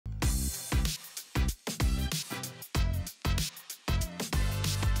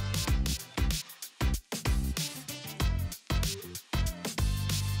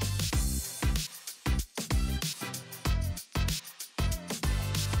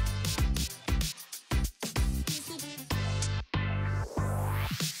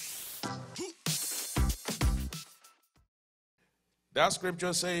That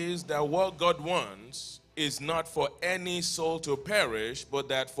scripture says that what God wants is not for any soul to perish, but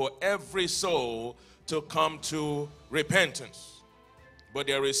that for every soul to come to repentance. But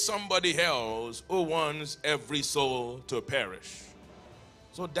there is somebody else who wants every soul to perish.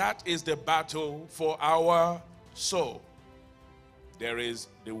 So that is the battle for our soul. There is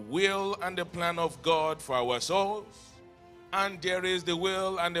the will and the plan of God for our souls, and there is the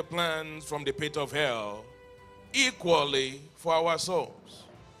will and the plans from the pit of hell equally for our souls.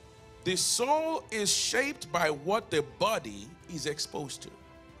 The soul is shaped by what the body is exposed to.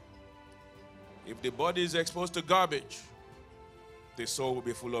 If the body is exposed to garbage, the soul will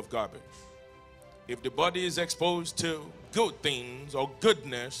be full of garbage. If the body is exposed to good things or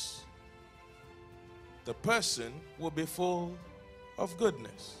goodness, the person will be full of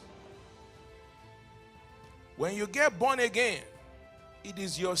goodness. When you get born again, it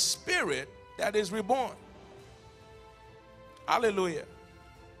is your spirit that is reborn. Hallelujah.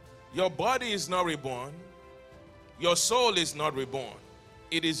 Your body is not reborn. Your soul is not reborn.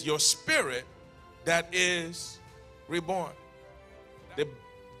 It is your spirit that is reborn. The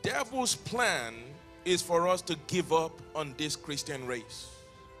devil's plan is for us to give up on this Christian race.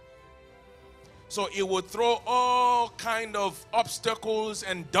 So it will throw all kind of obstacles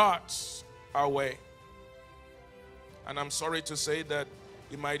and darts our way. And I'm sorry to say that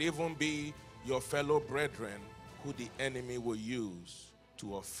it might even be your fellow brethren who the enemy will use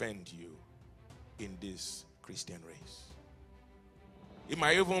to offend you in this Christian race. It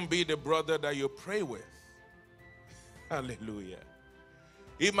might even be the brother that you pray with. Hallelujah.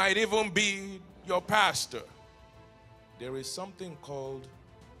 It might even be your pastor. There is something called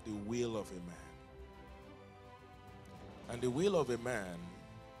the will of a man. And the will of a man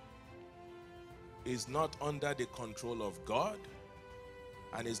is not under the control of God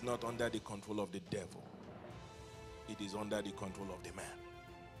and is not under the control of the devil. It is under the control of the man.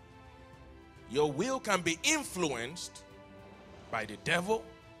 Your will can be influenced by the devil,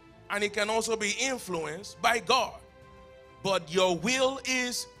 and it can also be influenced by God. But your will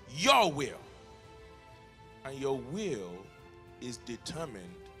is your will. And your will is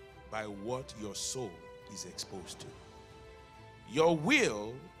determined by what your soul is exposed to. Your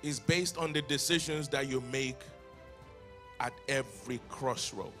will is based on the decisions that you make at every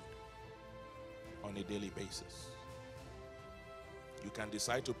crossroad on a daily basis. You can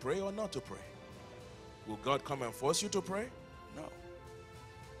decide to pray or not to pray. Will God come and force you to pray? No.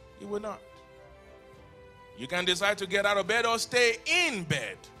 He will not. You can decide to get out of bed or stay in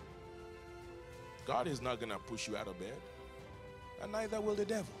bed. God is not going to push you out of bed, and neither will the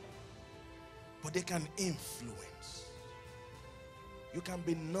devil. But they can influence. You can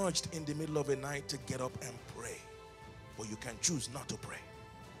be nudged in the middle of the night to get up and pray, but you can choose not to pray.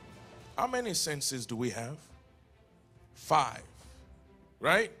 How many senses do we have? 5,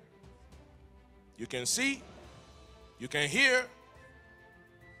 right? You can see, you can hear,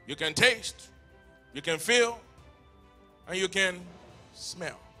 you can taste, you can feel, and you can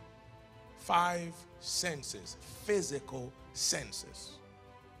smell. 5 senses, physical senses.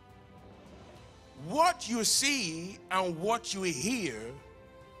 What you see and what you hear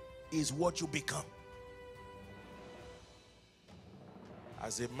is what you become.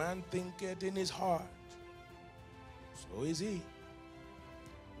 As a man thinketh in his heart, so is he.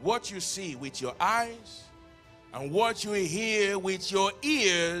 What you see with your eyes and what you hear with your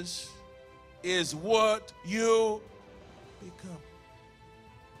ears is what you become.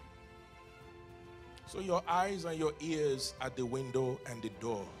 So your eyes and your ears are the window and the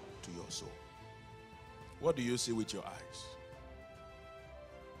door to your soul. What do you see with your eyes?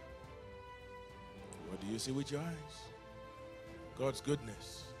 What do you see with your eyes? God's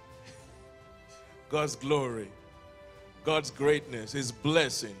goodness, God's glory, God's greatness, His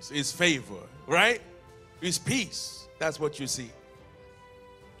blessings, His favor, right? His peace. That's what you see.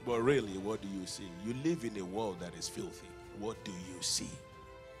 But really, what do you see? You live in a world that is filthy. What do you see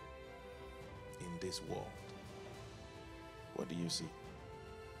in this world? What do you see?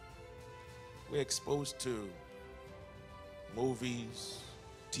 We're exposed to movies,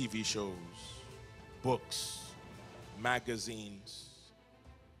 TV shows, books, magazines,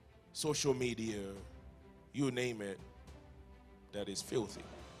 social media, you name it, that is filthy.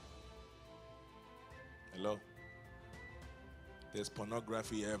 Hello? There's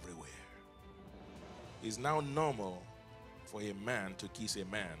pornography everywhere. It's now normal for a man to kiss a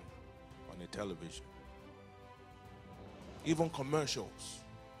man on a television. Even commercials.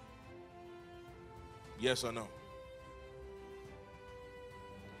 Yes or no?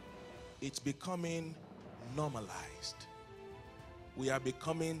 It's becoming normalized. We are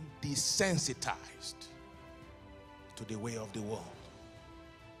becoming desensitized to the way of the world.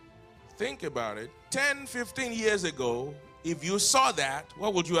 Think about it. 10, 15 years ago, if you saw that,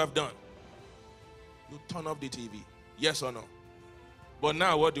 what would you have done? You turn off the TV. Yes or no? But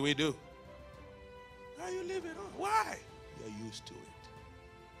now what do we do? How you leave it on? Why? You're used to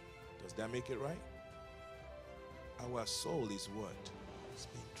it. Does that make it right? Our soul is what? It's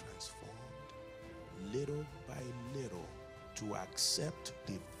being transformed little by little to accept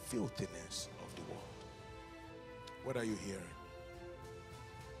the filthiness of the world. What are you hearing?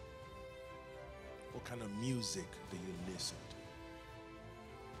 What kind of music do you listen to?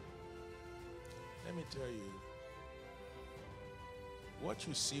 Let me tell you, what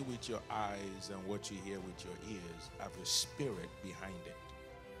you see with your eyes and what you hear with your ears have a spirit behind it.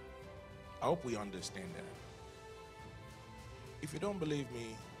 I hope we understand that. If you don't believe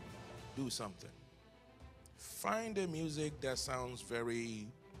me, do something. Find a music that sounds very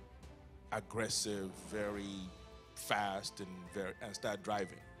aggressive, very fast, and start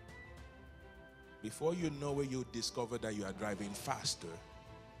driving. Before you know it, you discover that you are driving faster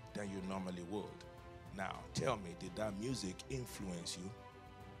than you normally would. Now, tell me, did that music influence you?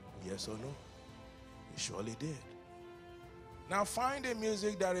 Yes or no? It surely did. Now, find a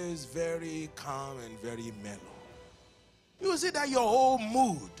music that is very calm and very mellow. You see that your whole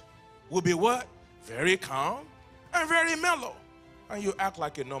mood will be what? Very calm and very mellow. And you act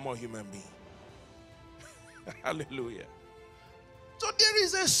like a normal human being. Hallelujah. So there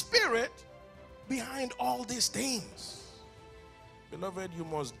is a spirit behind all these things. Beloved, you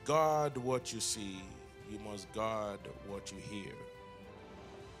must guard what you see. You must guard what you hear.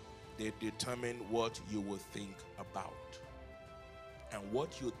 They determine what you will think about. And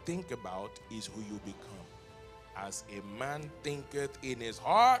what you think about is who you become. As a man thinketh in his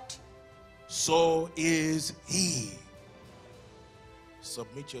heart, so is he.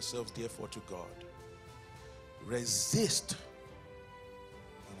 Submit yourselves therefore to God. Resist.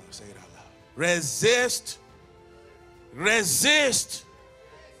 I'm going to say it out loud. Resist. Resist.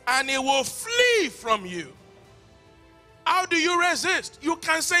 And it will flee from you. How do you resist? You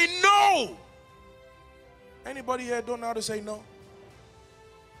can say no. Anybody here don't know how to say no?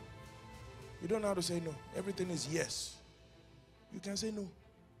 You don't know how to say no. Everything is yes. You can say no.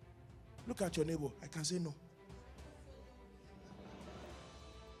 Look at your neighbor. I can say no.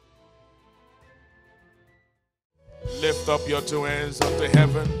 Lift up your two hands unto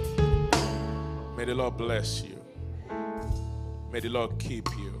heaven. May the Lord bless you. May the Lord keep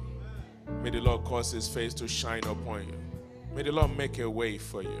you. May the Lord cause his face to shine upon you. May the Lord make a way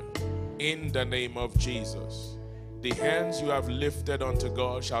for you. In the name of Jesus. The hands you have lifted unto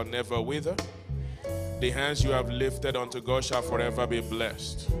God shall never wither. The hands you have lifted unto God shall forever be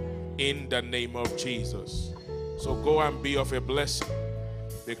blessed. In the name of Jesus. So go and be of a blessing,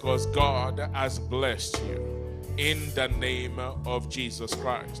 because God has blessed you. In the name of Jesus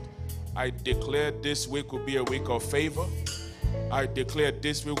Christ. I declare this week will be a week of favor. I declare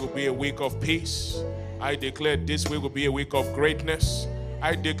this week will be a week of peace. I declare this week will be a week of greatness.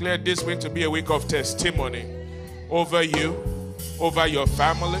 I declare this week to be a week of testimony over you, over your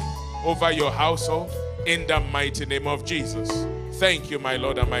family, over your household, in the mighty name of Jesus. Thank you, my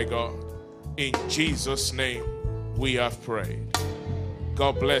Lord and my God. In Jesus' name we have prayed.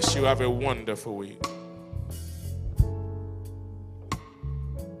 God bless you. Have a wonderful week.